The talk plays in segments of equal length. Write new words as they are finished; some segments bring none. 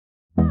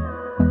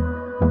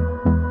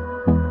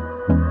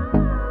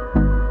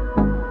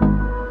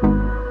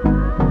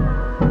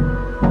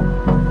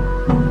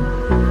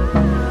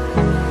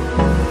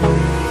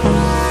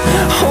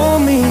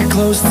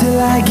close till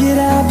I get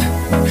up.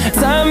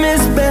 Time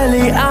is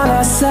barely on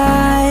our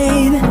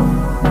side.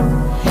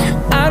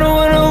 I don't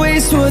wanna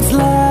waste what's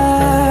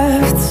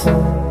left.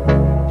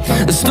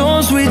 The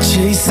storms we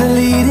chase are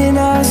leading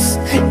us,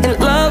 and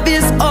love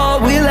is all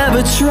we'll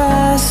ever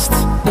trust.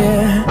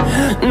 Yeah,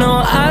 no,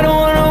 I don't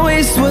wanna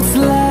waste what's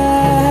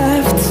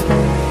left.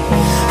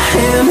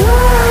 And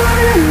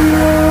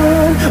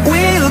on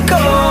we'll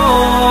go,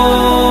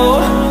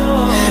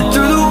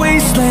 through the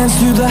wastelands,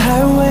 through the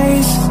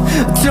highways,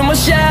 till my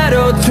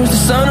shadow turns to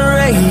sun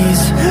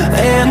rays.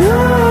 And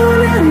on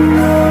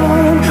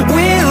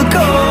we'll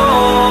go,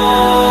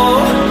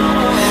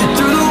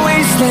 through the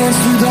wastelands,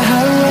 through the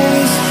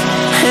highways,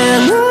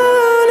 and on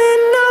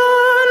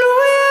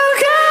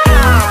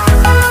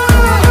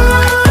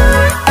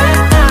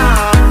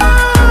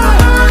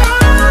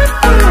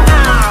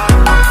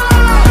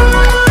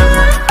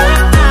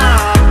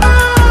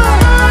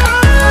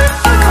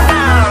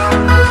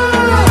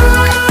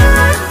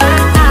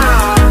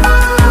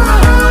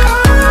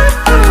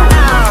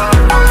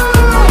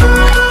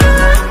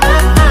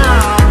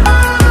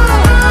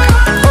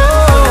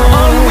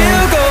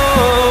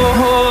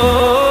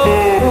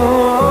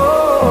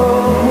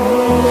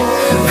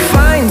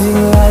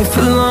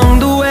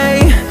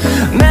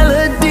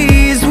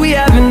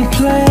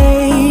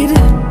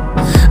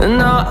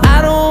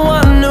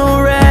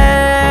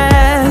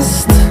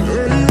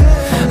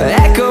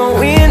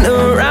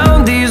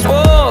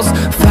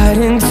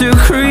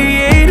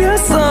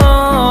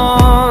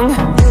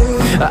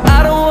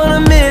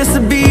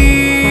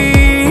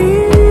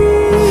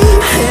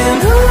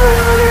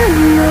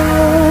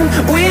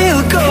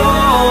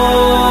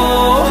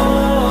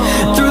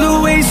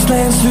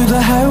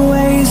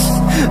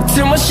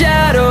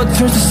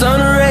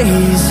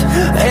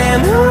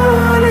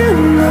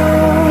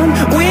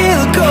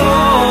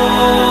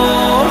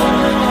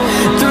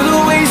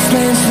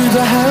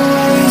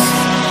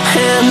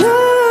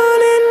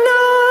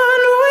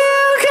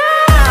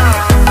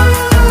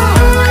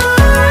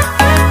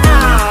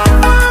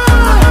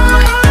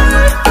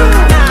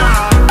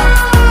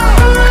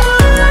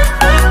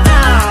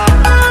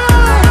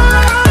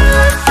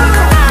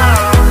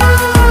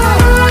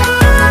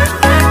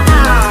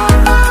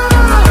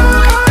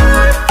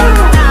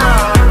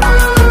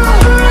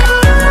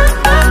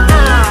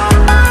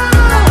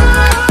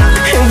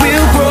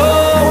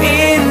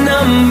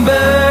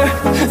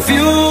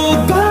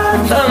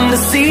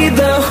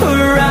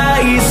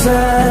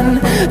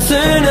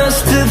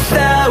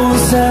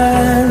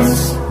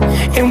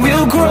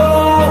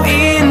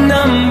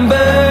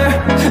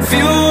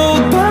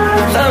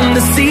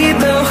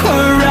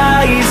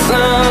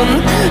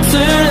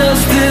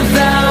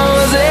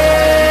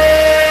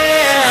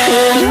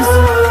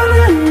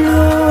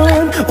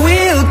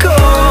we'll go.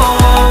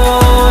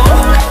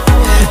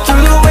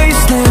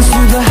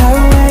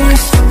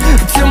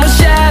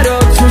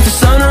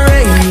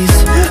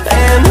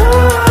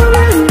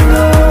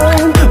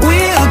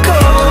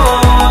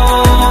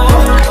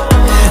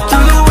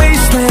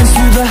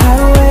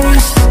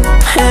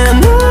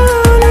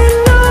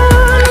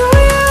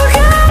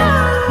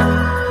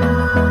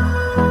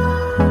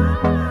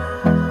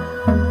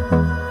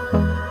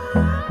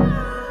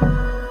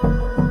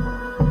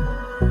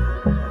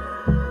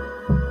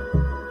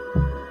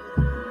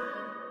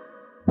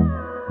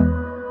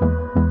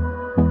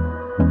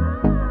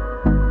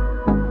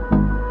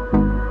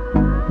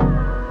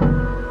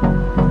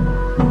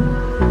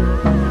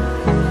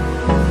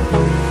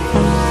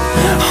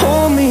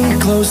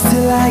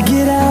 Till I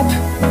get up,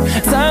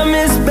 time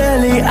is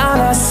barely on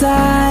our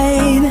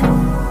side.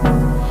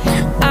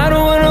 I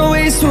don't wanna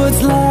waste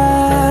what's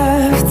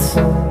left.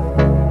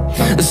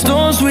 The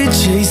storms we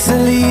chase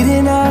are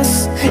leading us,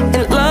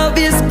 and love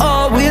is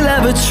all we'll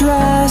ever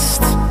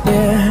trust.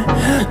 Yeah,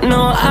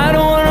 no, I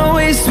don't wanna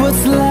waste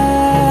what's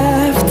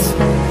left.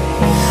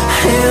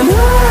 And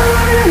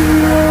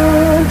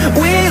on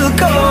we'll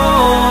go,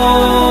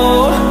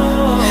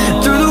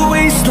 through the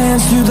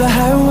wastelands, through the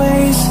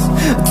highways,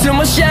 till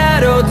my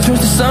shadow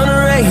turns to sun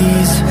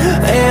rays.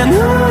 And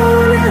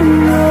on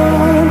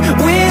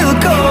we'll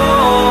go,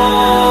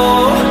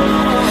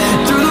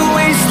 through the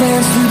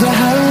wastelands, through the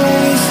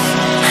highways,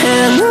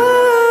 and on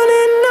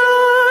we'll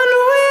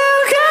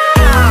go.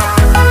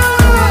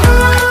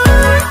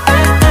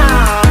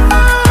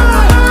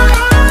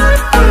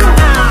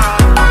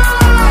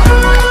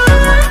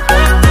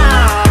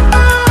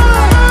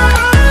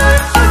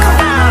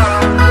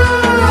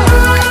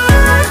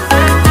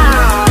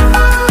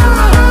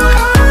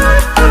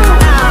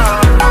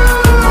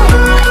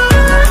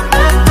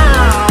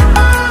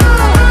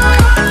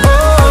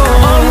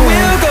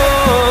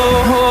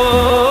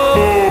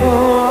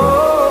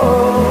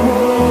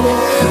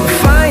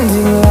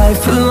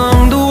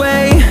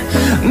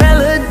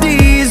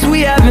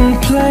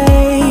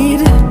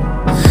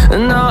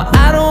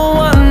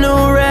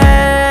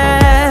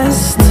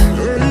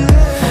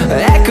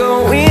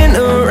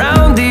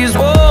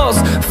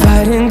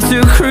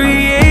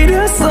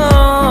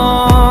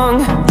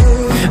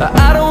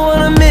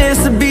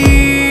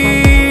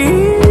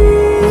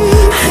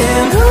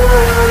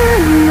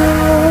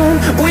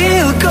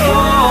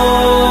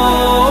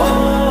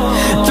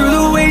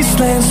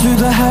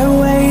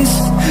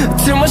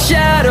 my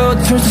shadow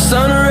turns to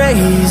sun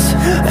rays.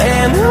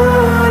 And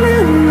on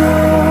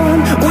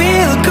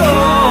we'll go,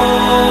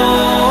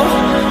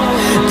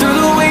 through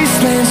the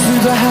wastelands,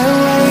 through the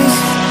highways.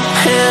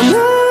 And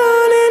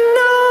on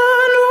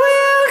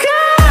we'll go.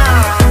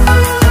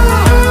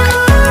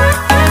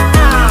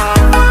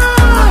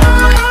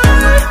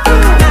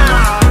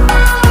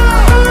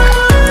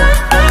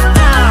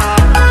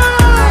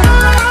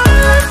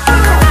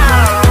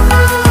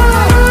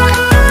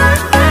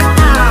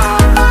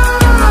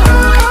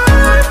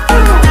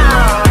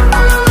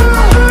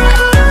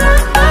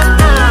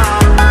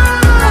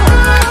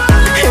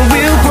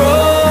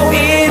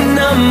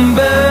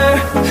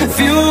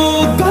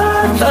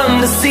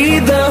 See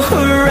the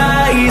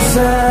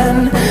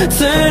horizon,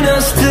 turn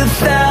us to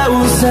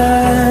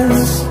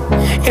thousands,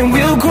 and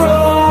we'll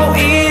grow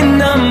in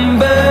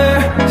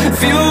number,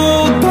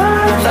 fueled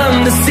by them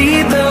to see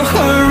the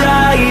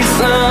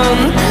horizon,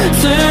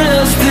 turn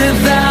us to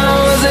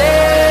thousands.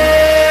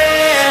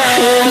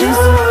 And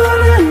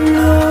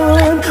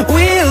on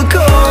we'll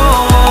go,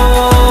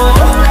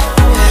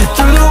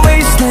 through the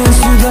wastelands,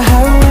 through the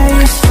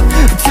highways,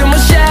 till my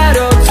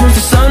shadow turns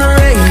to sun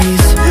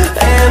rays.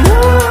 And on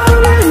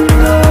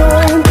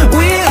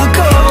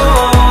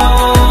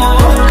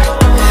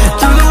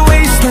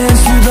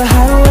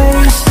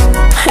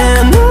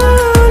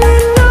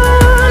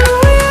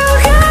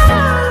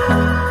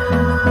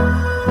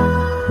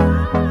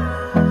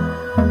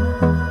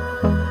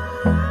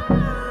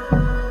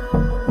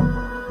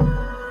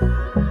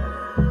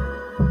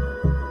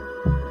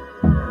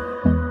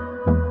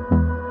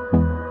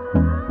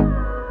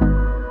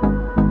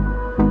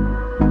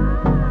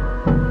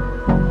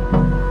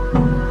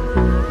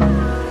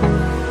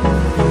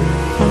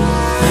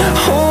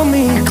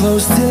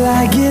close till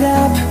I get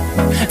up.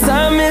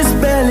 Time is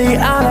barely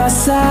on our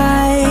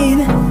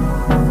side.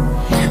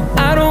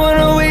 I don't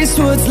wanna waste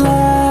what's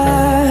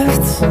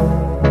left.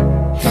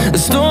 The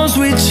storms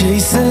we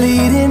chase are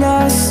leading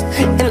us,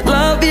 and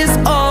love is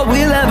all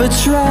we'll ever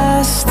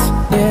trust.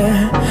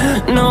 Yeah,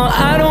 no,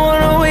 I don't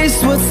wanna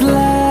waste what's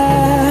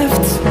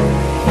left.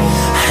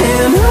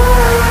 And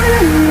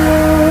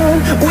on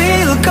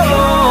we'll go,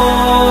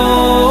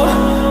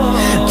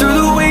 through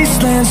the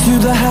wastelands,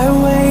 through the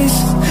highways,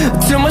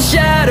 till my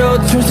shadow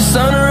turns to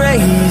sun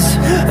rays.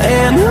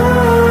 And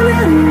on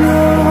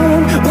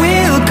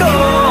we'll go,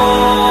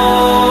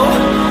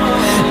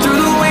 through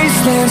the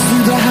wastelands,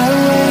 through the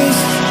highways.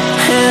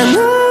 And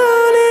on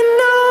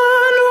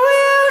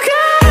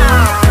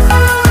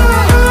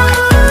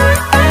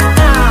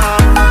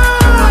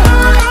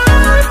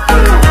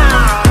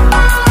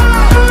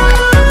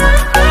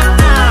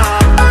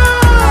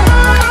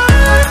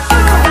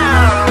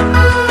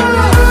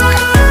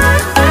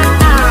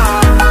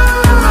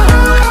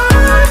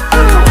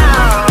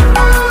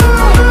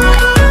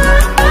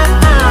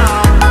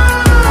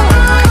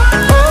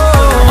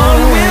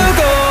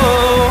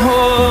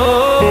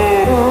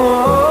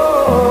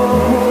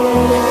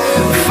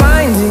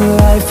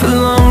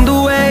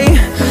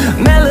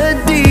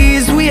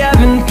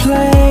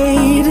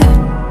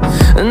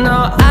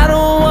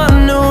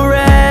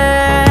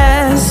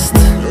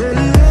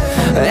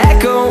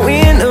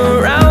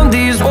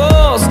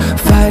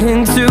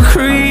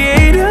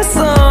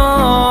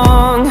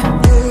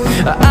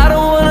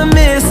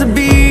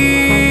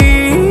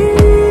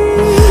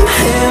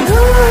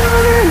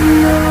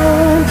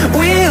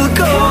we'll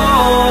go.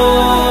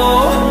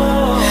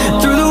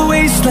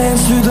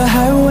 Through the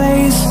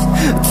highways,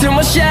 till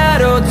my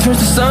shadow turns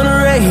to sun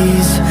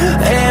rays.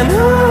 And